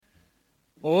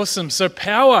Awesome. So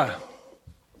power.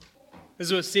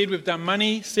 As I said, we've done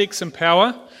money, sex and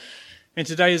power. And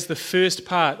today is the first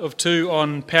part of 2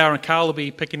 on power, and Carl will be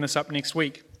picking this up next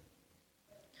week.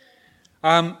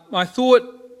 I thought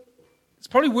it's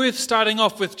probably worth starting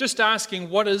off with just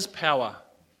asking, what is power?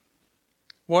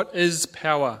 What is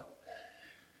power?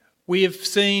 We have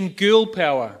seen girl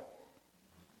power,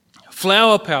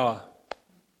 flower power,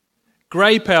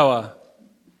 grey power,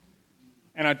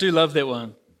 and I do love that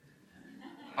one.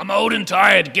 I'm old and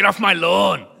tired, get off my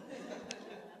lawn.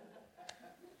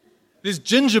 There's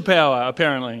ginger power,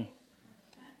 apparently,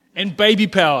 and baby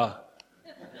power.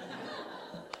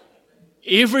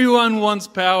 Everyone wants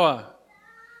power,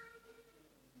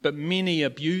 but many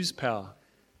abuse power.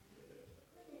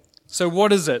 So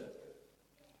what is it?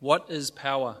 What is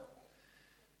power?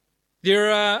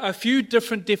 There are a few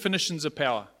different definitions of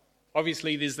power.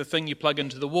 Obviously, there's the thing you plug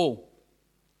into the wall.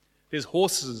 There's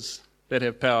horses that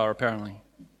have power, apparently.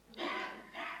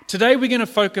 Today we're going to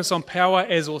focus on power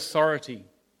as authority,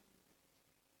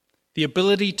 the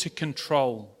ability to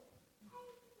control.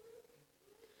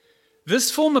 This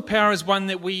form of power is one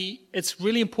that it's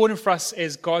really important for us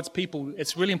as God's people.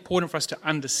 It's really important for us to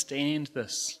understand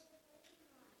this,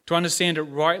 to understand it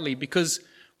rightly, because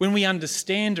when we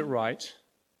understand it right,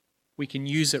 we can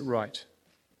use it right.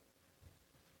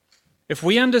 If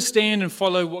we understand and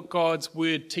follow what God's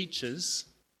word teaches,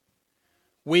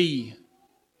 we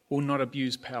will not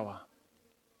abuse power.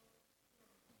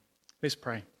 Let's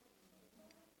pray.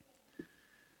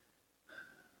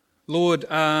 Lord,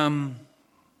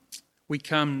 we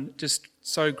come just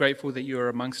so grateful that you are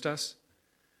amongst us.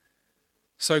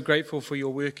 So grateful for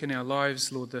your work in our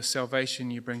lives, Lord, the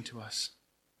salvation you bring to us.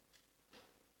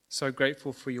 So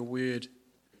grateful for your word.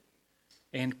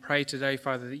 And pray today,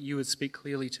 Father, that you would speak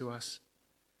clearly to us.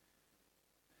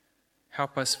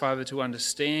 Help us, Father, to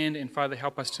understand, and Father,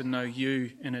 help us to know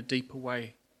you in a deeper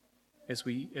way as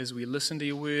we listen to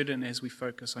your word and as we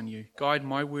focus on you. Guide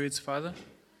my words, Father,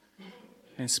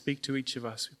 and speak to each of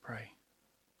us, we pray.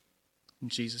 In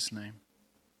Jesus' name.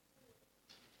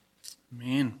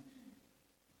 Amen.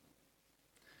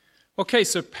 Okay,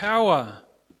 so power.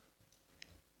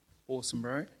 Awesome,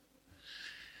 bro.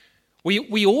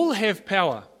 We all have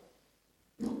power.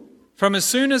 From as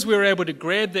soon as we're able to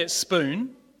grab that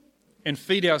spoon and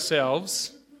feed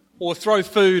ourselves, or throw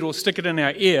food or stick it in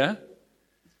our ear,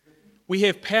 we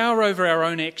have power over our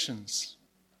own actions,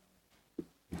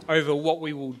 over what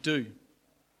we will do.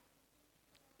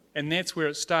 And that's where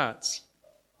it starts.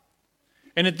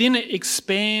 And then it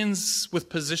expands with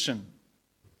position.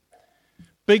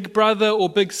 Big brother or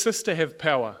big sister have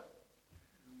power,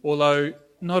 although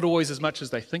not always as much as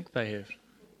they think they have.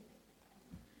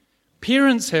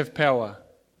 Parents have power,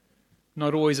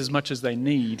 not always as much as they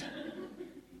need.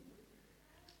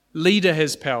 Leader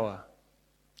has power.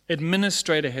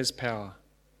 Administrator has power.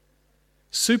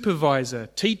 Supervisor,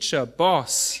 teacher,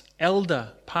 boss,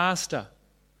 elder, pastor.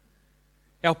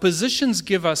 Our positions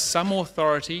give us some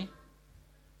authority,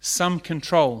 some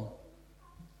control,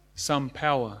 some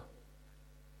power.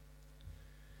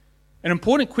 An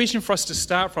important question for us to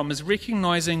start from is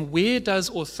recognizing, where does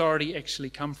authority actually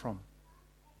come from?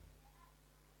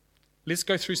 Let's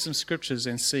go through some scriptures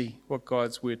and see what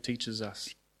God's word teaches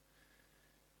us.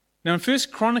 Now in 1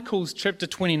 Chronicles chapter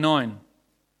 29,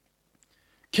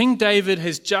 King David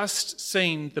has just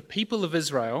seen the people of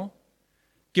Israel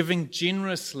giving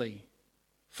generously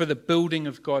for the building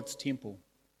of God's temple.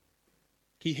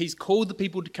 He's called the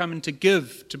people to come and to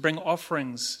give, to bring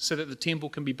offerings so that the temple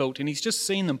can be built. And he's just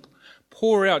seen them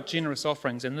pour out generous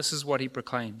offerings, and this is what he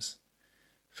proclaims.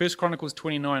 1 Chronicles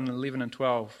 29, 11 and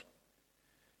 12.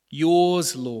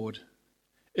 Yours, Lord,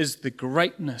 is the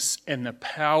greatness and the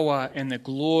power and the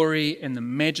glory and the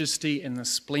majesty and the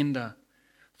splendor.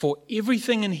 For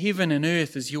everything in heaven and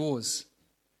earth is yours.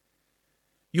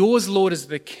 Yours, Lord, is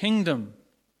the kingdom.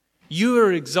 You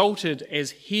are exalted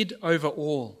as head over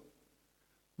all.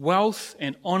 Wealth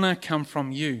and honor come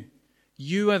from you.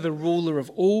 You are the ruler of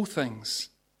all things.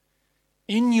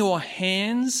 In your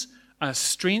hands are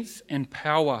strength and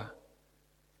power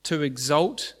to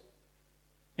exalt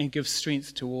and give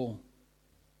strength to all.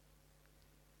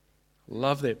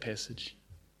 Love that passage.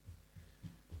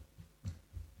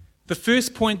 The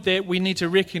first point that we need to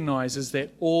recognize is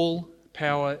that all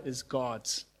power is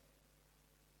God's.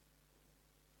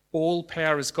 All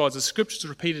power is God's. The scriptures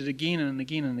repeat it again and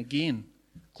again and again.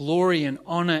 Glory and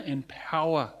honor and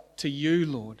power to you,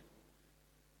 Lord.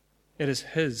 It is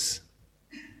His.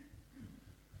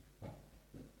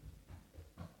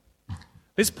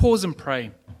 Let's pause and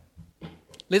pray.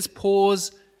 Let's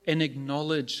pause and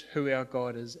acknowledge who our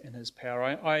God is and His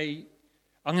power.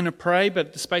 I'm going to pray,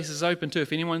 but the space is open too.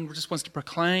 If anyone just wants to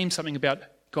proclaim something about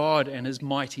God and his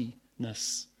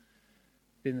mightiness,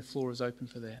 then the floor is open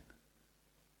for that.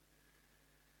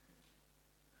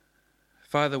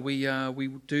 Father, we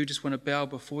do just want to bow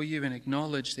before you and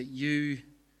acknowledge that you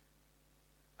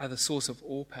are the source of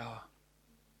all power.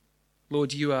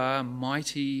 Lord, you are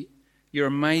mighty. You're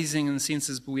amazing in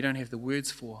senses, but we don't have the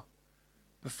words for.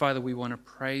 But Father, we want to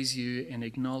praise you and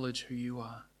acknowledge who you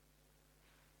are.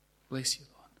 Bless you,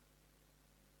 Lord.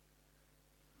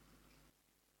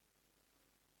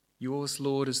 Yours,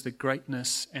 Lord, is the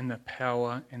greatness and the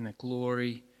power and the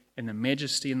glory and the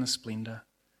majesty and the splendor,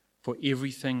 for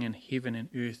everything in heaven and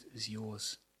earth is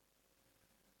yours.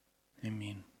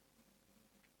 Amen.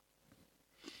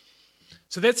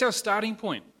 So that's our starting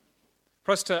point.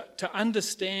 For us to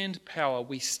understand power,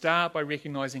 we start by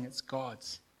recognizing it's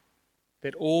God's,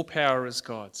 that all power is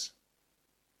God's.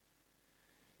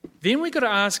 Then we've got to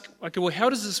ask, okay, well, how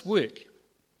does this work?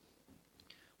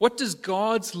 What does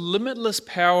God's limitless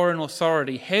power and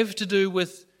authority have to do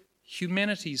with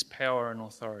humanity's power and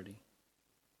authority?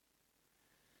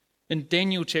 In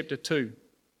Daniel chapter 2,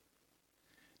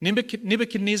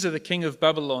 Nebuchadnezzar, the king of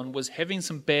Babylon, was having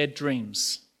some bad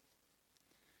dreams.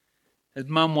 His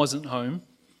mum wasn't home,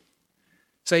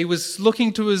 so he was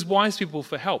looking to his wise people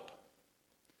for help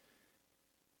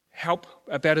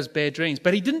about his bad dreams.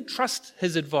 But he didn't trust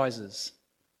his advisors.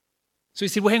 So he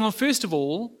said, well, hang on, first of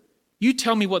all, you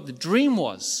tell me what the dream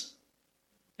was,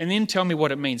 and then tell me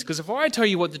what it means. Because if I tell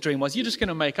you what the dream was, you're just going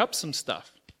to make up some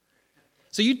stuff.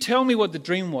 So you tell me what the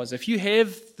dream was. If you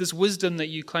have this wisdom that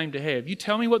you claim to have, you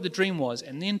tell me what the dream was,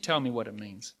 and then tell me what it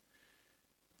means.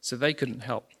 So they couldn't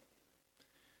help.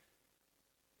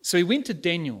 So he went to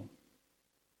Daniel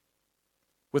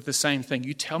with the same thing.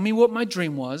 You tell me what my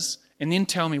dream was, and then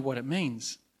tell me what it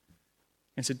means.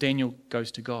 And so Daniel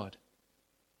goes to God.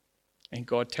 And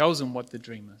God tells him what the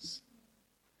dream is.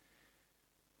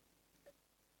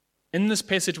 In this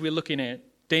passage we're looking at,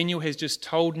 Daniel has just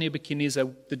told Nebuchadnezzar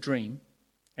the dream,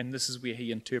 and this is where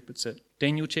he interprets it.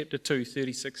 Daniel chapter 2,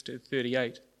 36 to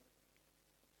 38.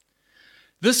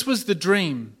 This was the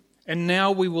dream, and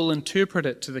now we will interpret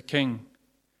it to the king.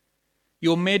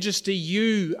 Your Majesty,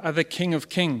 you are the King of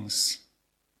Kings.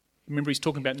 Remember, he's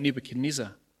talking about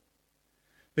Nebuchadnezzar.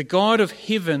 The God of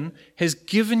heaven has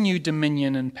given you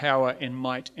dominion and power and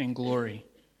might and glory.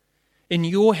 In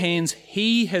your hands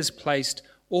he has placed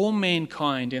all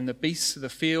mankind and the beasts of the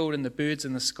field and the birds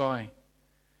in the sky.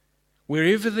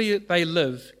 Wherever they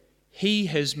live, he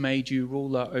has made you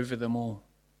ruler over them all.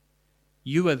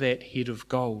 You are that head of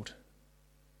gold,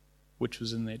 which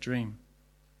was in that dream.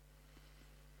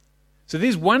 So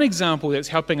there's one example that's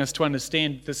helping us to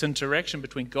understand this interaction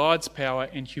between God's power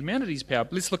and humanity's power.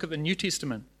 But let's look at the New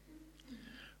Testament.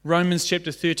 Romans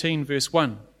chapter 13, verse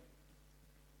 1.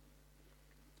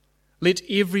 Let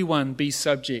everyone be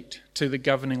subject to the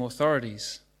governing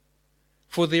authorities,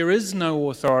 for there is no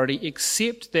authority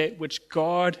except that which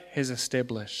God has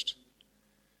established.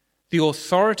 The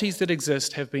authorities that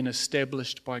exist have been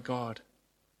established by God.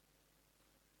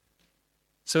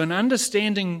 So in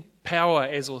understanding power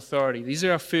as authority, these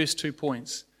are our first 2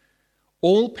 points.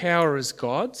 All power is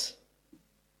God's,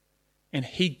 and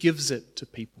he gives it to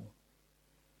people.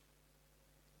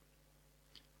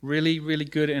 Really, really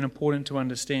good and important to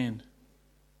understand.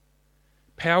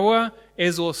 Power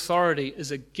as authority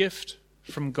is a gift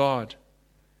from God.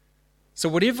 So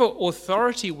whatever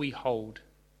authority we hold,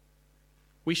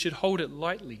 we should hold it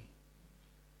lightly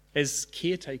as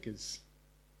caretakers,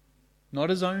 not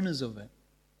as owners of it.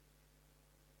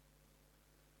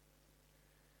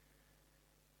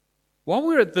 While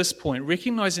we're at this point,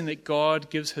 recognizing that God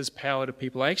gives his power to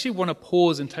people, I actually want to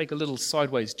pause and take a little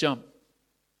sideways jump.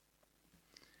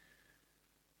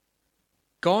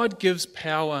 God gives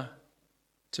power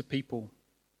to people.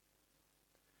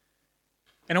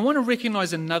 And I want to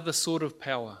recognize another sort of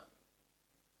power.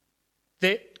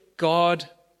 That God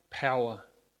power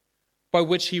by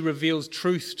which he reveals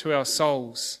truth to our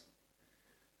souls,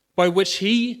 by which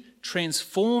he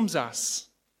transforms us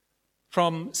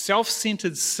from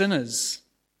self-centered sinners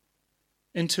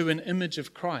into an image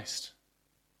of Christ.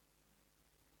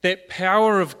 That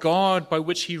power of God by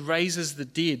which he raises the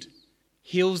dead,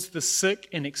 heals the sick,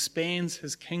 and expands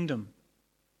his kingdom.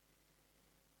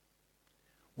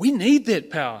 We need that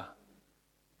power.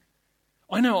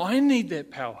 I know I need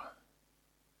that power.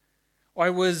 I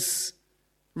was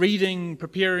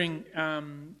preparing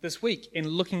this week and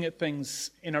looking at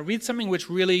things, and I read something which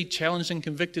really challenged and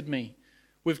convicted me.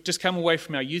 We've just come away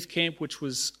from our youth camp, which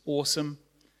was awesome.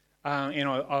 And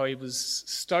I was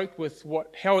stoked with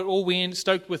how it all went,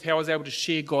 stoked with how I was able to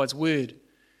share God's word.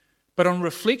 But on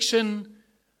reflection,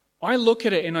 I look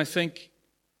at it and I think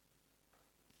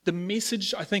the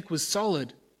message, I think, was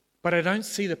solid, but I don't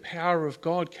see the power of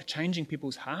God changing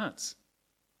people's hearts.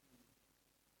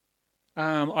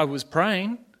 I was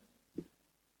praying,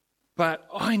 but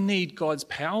I need God's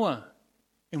power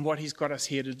in what He's got us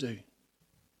here to do.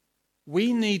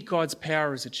 We need God's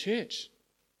power as a church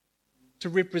to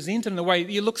represent Him the way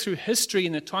you look through history,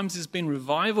 and the times there's been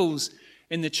revivals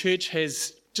and the church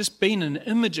has just been an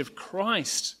image of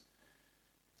Christ.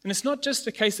 And it's not just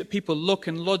a case that people look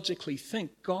and logically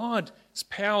think. God's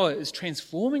power is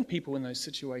transforming people in those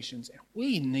situations, and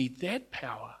we need that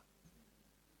power.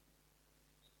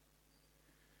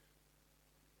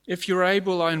 If you're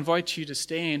able, I invite you to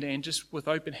stand, and just with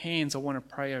open hands, I want to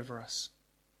pray over us.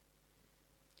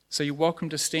 So you're welcome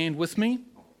to stand with me.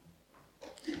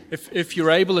 If you're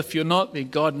able, if you're not, then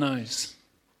God knows.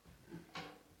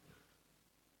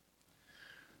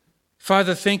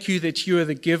 Father, thank you that you are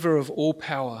the giver of all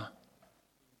power.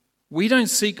 We don't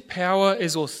seek power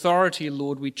as authority,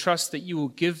 Lord. We trust that you will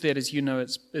give that as you know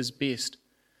is best.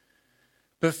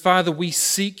 But Father, we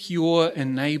seek your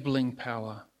enabling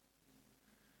power.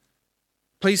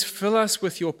 Please fill us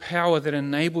with your power that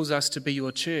enables us to be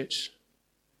your church.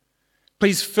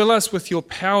 Please fill us with your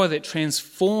power that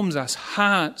transforms us,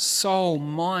 heart, soul,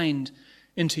 mind,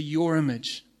 into your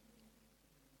image.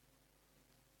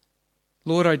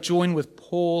 Lord, I join with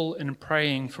Paul in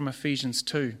praying from Ephesians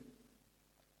 2.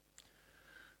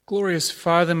 Glorious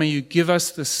Father, may you give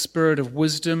us the spirit of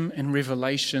wisdom and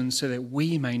revelation so that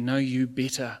we may know you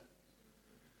better.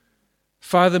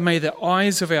 Father, may the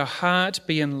eyes of our heart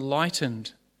be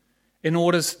enlightened in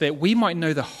order that we might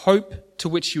know the hope to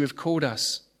which you have called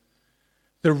us,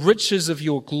 the riches of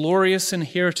your glorious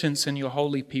inheritance in your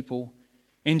holy people,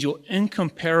 and your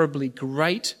incomparably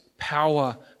great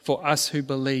power for us who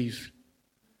believe.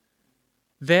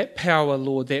 That power,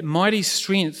 Lord, that mighty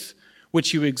strength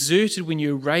which you exerted when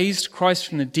you raised Christ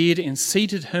from the dead and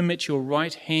seated him at your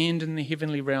right hand in the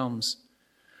heavenly realms,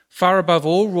 far above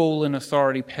all rule and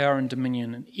authority, power and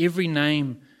dominion, and every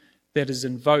name that is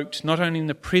invoked, not only in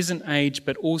the present age,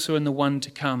 but also in the one to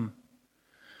come.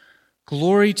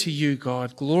 Glory to you,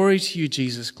 God. Glory to you,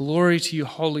 Jesus. Glory to you,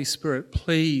 Holy Spirit.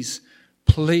 Please,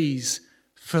 please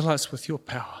fill us with your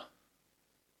power.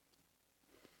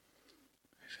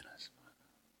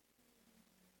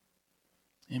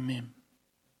 Amen.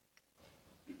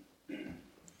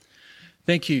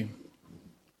 Thank you.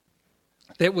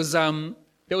 That was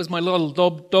my little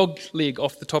dog leg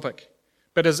off the topic.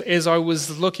 But as I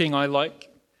was looking,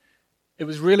 it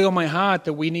was really on my heart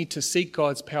that we need to seek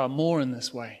God's power more in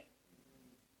this way.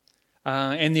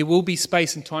 And there will be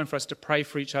space and time for us to pray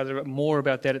for each other more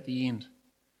about that at the end.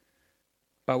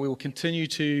 But we will continue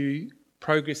to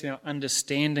progress in our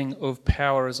understanding of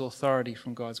power as authority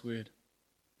from God's word.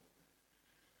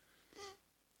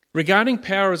 Regarding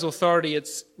power as authority,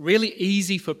 it's really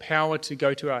easy for power to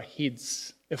go to our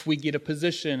heads if we get a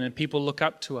position and people look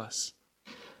up to us.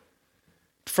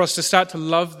 For us to start to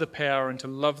love the power and to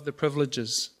love the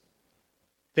privileges.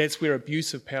 That's where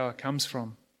abuse of power comes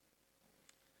from.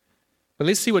 But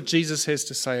let's see what Jesus has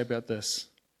to say about this.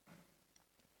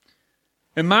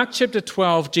 In Mark chapter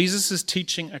 12, Jesus is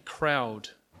teaching a crowd.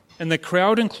 And the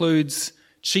crowd includes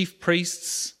chief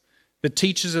priests, the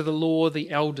teachers of the law, the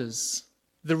elders,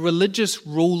 the religious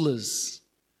rulers,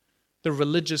 the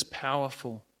religious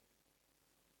powerful.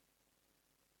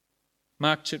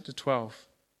 Mark chapter 12.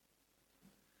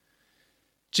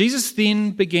 Jesus then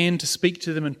began to speak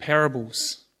to them in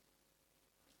parables.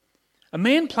 A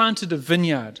man planted a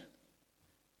vineyard,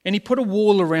 and he put a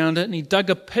wall around it, and he dug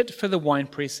a pit for the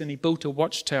winepress, and he built a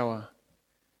watchtower.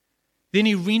 Then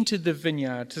he rented the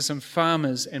vineyard to some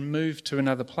farmers and moved to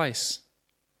another place.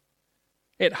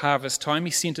 At harvest time,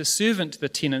 he sent a servant to the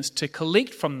tenants to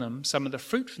collect from them some of the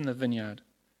fruit from the vineyard.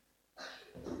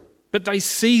 But they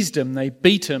seized him, they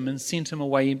beat him, and sent him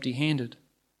away empty-handed.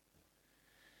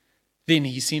 Then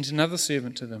he sent another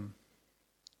servant to them.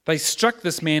 They struck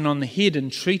this man on the head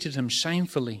and treated him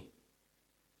shamefully.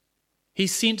 He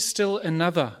sent still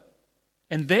another,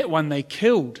 and that one they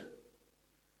killed.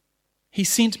 He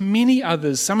sent many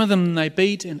others, some of them they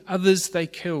beat, and others they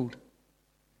killed.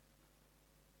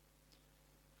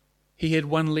 He had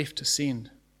one left to send,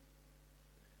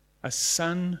 a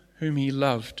son whom he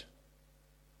loved.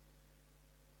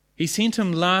 He sent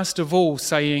him last of all,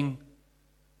 saying,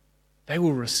 "They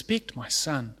will respect my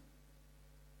son."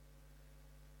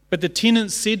 But the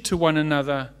tenants said to one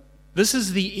another, "This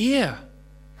is the heir.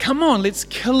 Come on, let's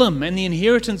kill him, and the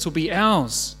inheritance will be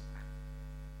ours."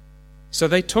 So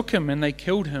they took him, and they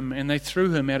killed him, and they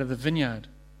threw him out of the vineyard.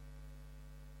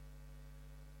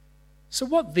 So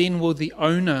what then will the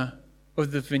owner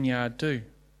of the vineyard do?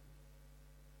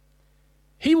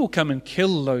 He will come and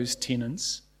kill those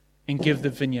tenants and give the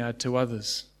vineyard to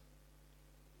others.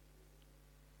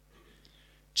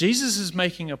 Jesus is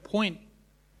making a point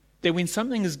that when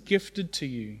something is gifted to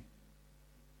you,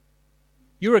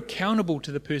 you're accountable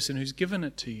to the person who's given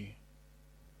it to you.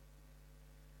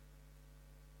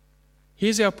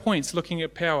 Here's our points looking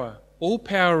at power. All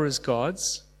power is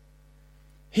God's.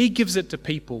 He gives it to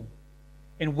people,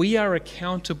 and we are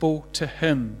accountable to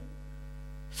Him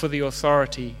for the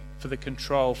authority, for the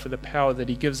control, for the power that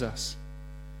He gives us.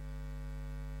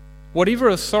 Whatever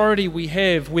authority we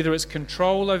have, whether it's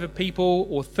control over people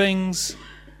or things,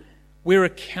 we're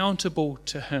accountable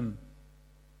to Him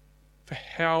for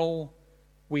how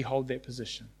we hold that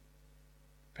position,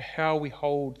 for how we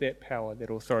hold that power, that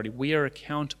authority. We are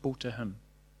accountable to Him.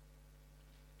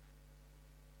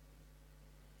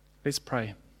 Let's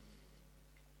pray.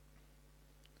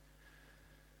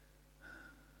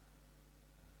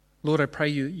 Lord, I pray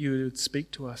you would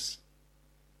speak to us.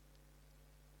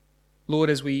 Lord,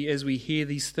 as we hear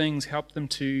these things, help them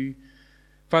to...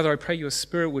 Father, I pray your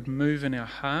Spirit would move in our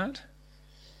heart,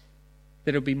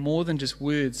 that it would be more than just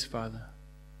words, Father,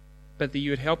 but that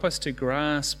you would help us to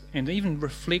grasp and even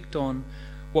reflect on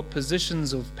what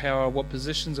positions of power, what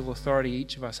positions of authority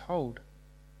each of us hold.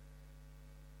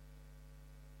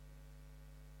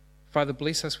 Father,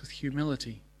 bless us with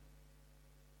humility,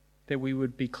 that we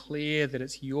would be clear that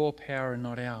it's your power and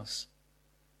not ours.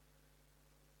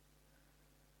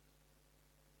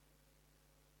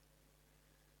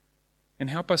 And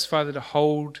help us, Father, to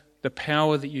hold the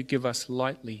power that you give us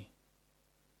lightly,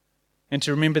 and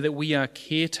to remember that we are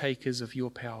caretakers of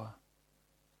your power.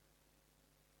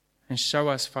 And show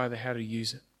us, Father, how to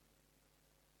use it.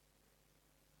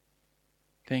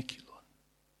 Thank you, Lord.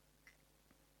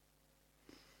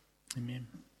 Amen.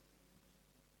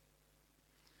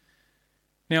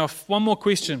 Now, one more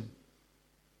question.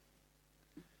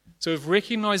 So we've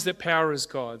recognized that power is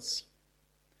God's.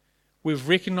 We've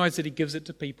recognized that He gives it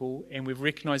to people, and we've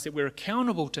recognized that we're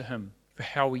accountable to Him for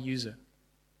how we use it.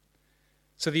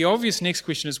 So the obvious next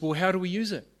question is, well, how do we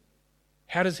use it?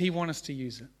 How does He want us to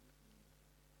use it?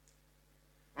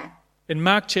 In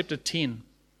Mark chapter 10,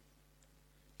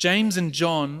 James and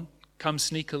John come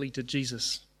sneakily to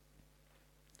Jesus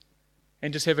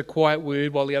and just have a quiet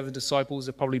word while the other disciples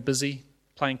are probably busy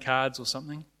playing cards or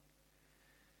something.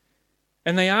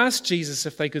 And they asked Jesus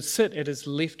if they could sit at His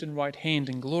left and right hand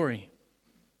in glory.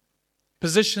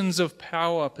 Positions of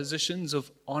power, positions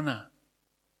of honor.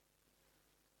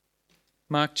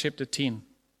 Mark chapter 10.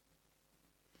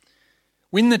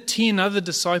 When the 10 other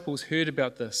disciples heard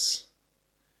about this,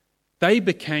 they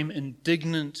became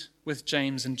indignant with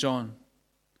James and John.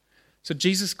 So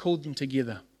Jesus called them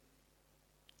together,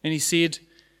 and He said,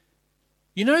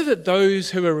 "You know that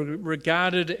those who are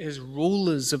regarded as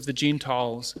rulers of the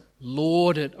Gentiles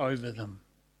lord it over them,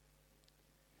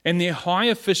 and their high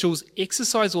officials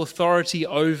exercise authority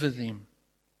over them.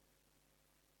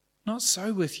 Not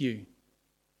so with you.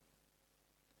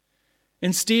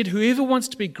 Instead, whoever wants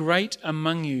to be great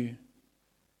among you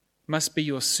must be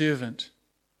your servant,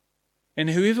 and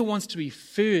whoever wants to be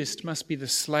first must be the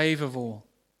slave of all.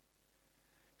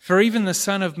 For even the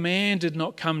Son of Man did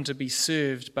not come to be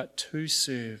served, but to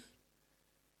serve,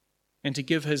 and to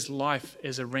give His life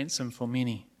as a ransom for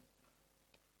many."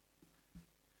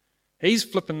 He's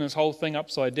flipping this whole thing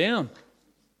upside down.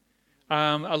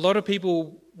 A lot of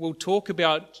people will talk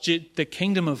about the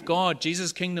kingdom of God,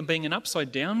 Jesus' kingdom being an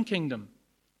upside down kingdom.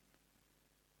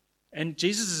 And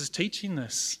Jesus is teaching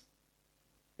this.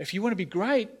 If you want to be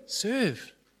great,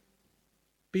 serve.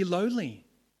 Be lowly.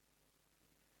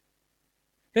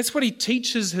 That's what He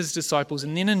teaches His disciples.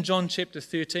 And then in John chapter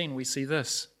 13, we see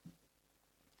this.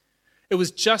 It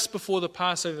was just before the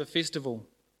Passover festival.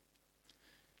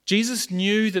 Jesus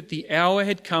knew that the hour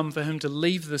had come for Him to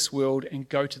leave this world and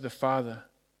go to the Father.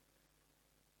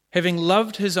 Having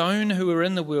loved His own who were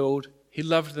in the world, He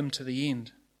loved them to the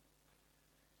end.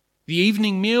 The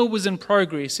evening meal was in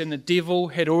progress, and the devil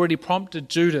had already prompted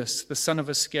Judas, the son of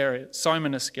Iscariot,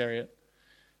 Simon Iscariot,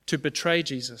 to betray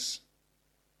Jesus.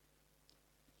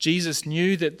 Jesus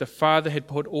knew that the Father had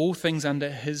put all things under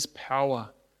His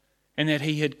power, and that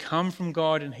He had come from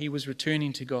God and He was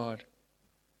returning to God.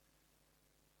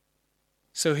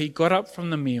 So He got up from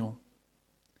the meal,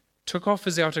 took off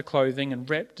His outer clothing, and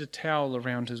wrapped a towel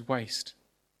around His waist.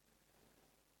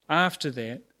 After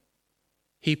that,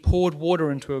 He poured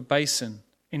water into a basin,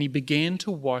 and He began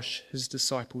to wash His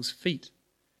disciples' feet,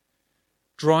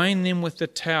 drying them with the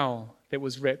towel that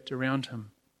was wrapped around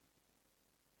Him.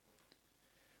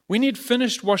 When He had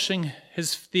finished washing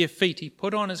their feet, He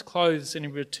put on His clothes and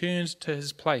He returned to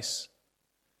His place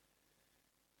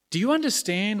Do you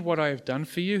understand what I have done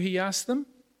for you? He asked them.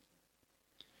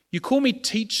 You call me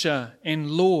teacher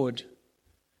and Lord,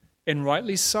 and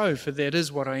rightly so, for that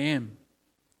is what I am.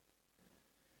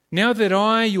 Now that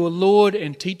I, your Lord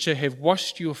and teacher, have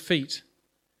washed your feet,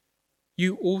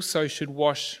 you also should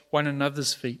wash one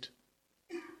another's feet.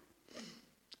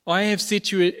 I have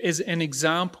set you as an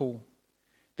example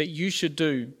that you should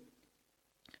do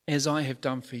as I have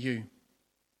done for you.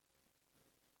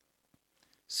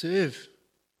 Serve.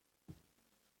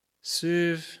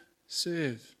 Serve.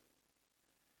 Serve.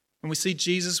 And we see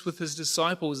Jesus with his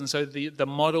disciples, and so the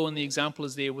model and the example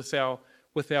is there with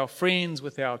our friends,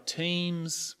 with our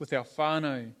teams, with our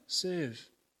whānau. Serve.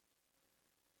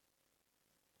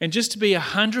 And just to be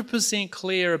 100%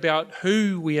 clear about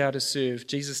who we are to serve,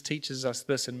 Jesus teaches us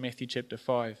this in Matthew chapter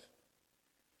 5.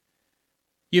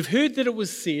 You've heard that it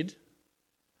was said,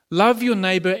 love your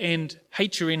neighbour and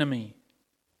hate your enemy.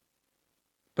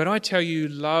 But I tell you,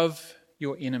 love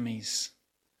your enemies.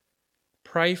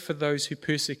 Pray for those who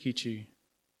persecute you,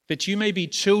 that you may be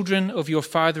children of your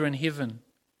Father in heaven.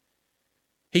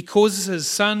 He causes his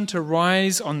sun to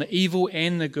rise on the evil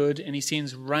and the good, and he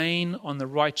sends rain on the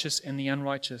righteous and the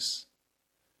unrighteous.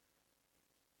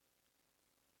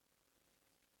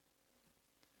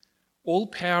 All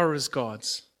power is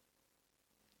God's.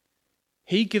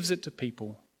 He gives it to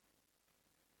people.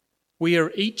 We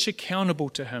are each accountable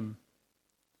to him.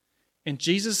 And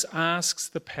Jesus asks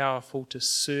the powerful to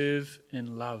serve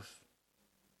in love,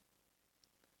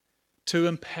 to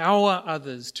empower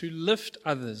others, to lift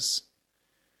others.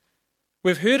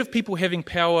 We've heard of people having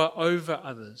power over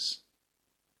others,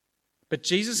 but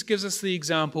Jesus gives us the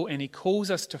example and he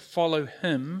calls us to follow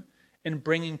him in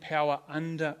bringing power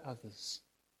under others.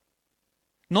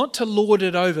 Not to lord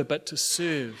it over, but to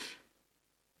serve.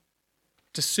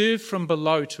 To serve from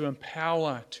below, to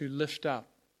empower, to lift up.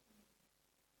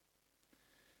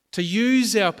 To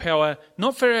use our power,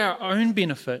 not for our own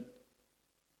benefit,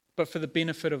 but for the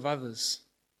benefit of others.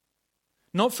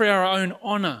 Not for our own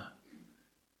honour,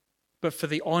 but for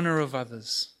the honour of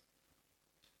others.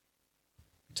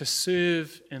 To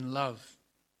serve and love.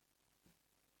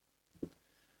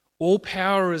 All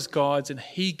power is God's and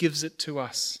he gives it to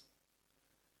us.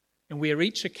 And we are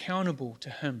each accountable to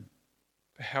him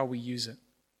for how we use it.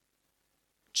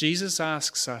 Jesus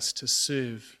asks us to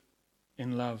serve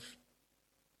in love.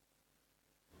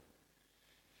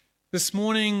 This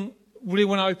morning, we really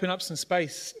want to open up some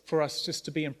space for us just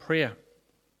to be in prayer.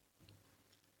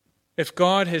 If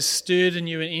God has stirred in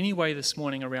you in any way this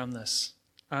morning around this,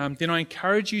 then I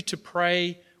encourage you to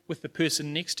pray with the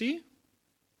person next to you.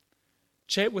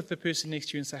 Chat with the person next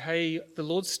to you and say, hey, the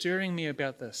Lord's stirring me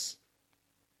about this.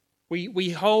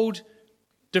 We hold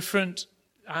different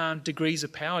degrees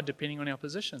of power depending on our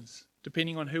positions,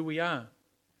 depending on who we are.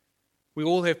 We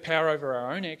all have power over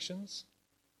our own actions.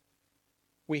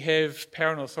 We have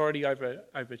power and authority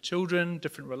over children,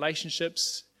 different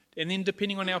relationships, and then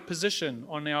depending on our position,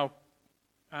 on our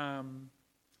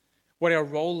what our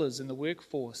role is in the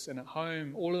workforce and at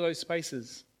home, all of those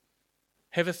spaces.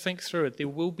 Have a think through it. There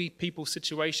will be people,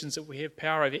 situations that we have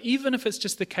power over, even if it's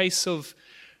just the case of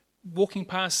walking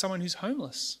past someone who's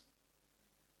homeless.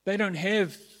 They don't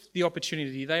have the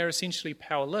opportunity. They are essentially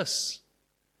powerless.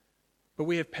 But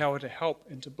we have power to help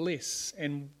and to bless.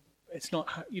 And it's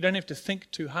not, you don't have to think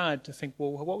too hard to think,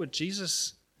 well, what would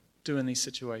Jesus do in these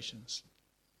situations?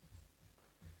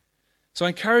 So I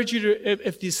encourage you to,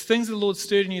 if there's things the Lord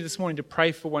stirred in you this morning, to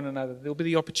pray for one another. There'll be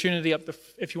the opportunity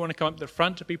if you want to come up the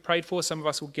front to be prayed for. Some of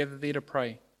us will gather there to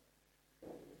pray.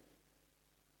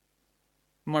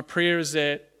 My prayer is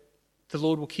that the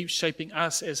Lord will keep shaping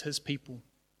us as his people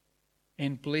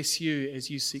and bless you as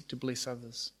you seek to bless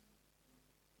others.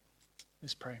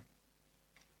 Let's pray.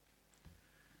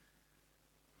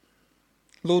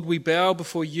 Lord, we bow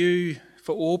before you,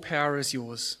 for all power is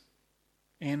yours.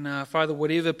 And Father,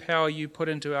 whatever power you put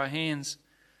into our hands,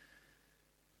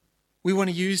 we want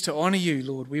to use to honour you,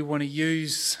 Lord. We want to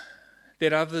use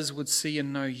that others would see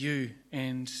and know you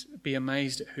and be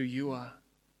amazed at who you are.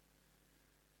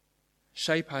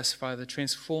 Shape us, Father.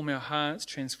 Transform our hearts,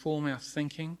 transform our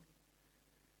thinking,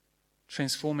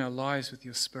 transform our lives with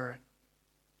your Spirit.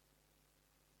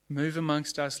 Move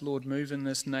amongst us, Lord. Move in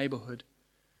this neighbourhood.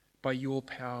 By your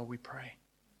power we pray.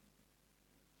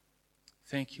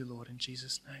 Thank you, Lord, in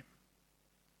Jesus' name.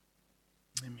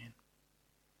 Amen.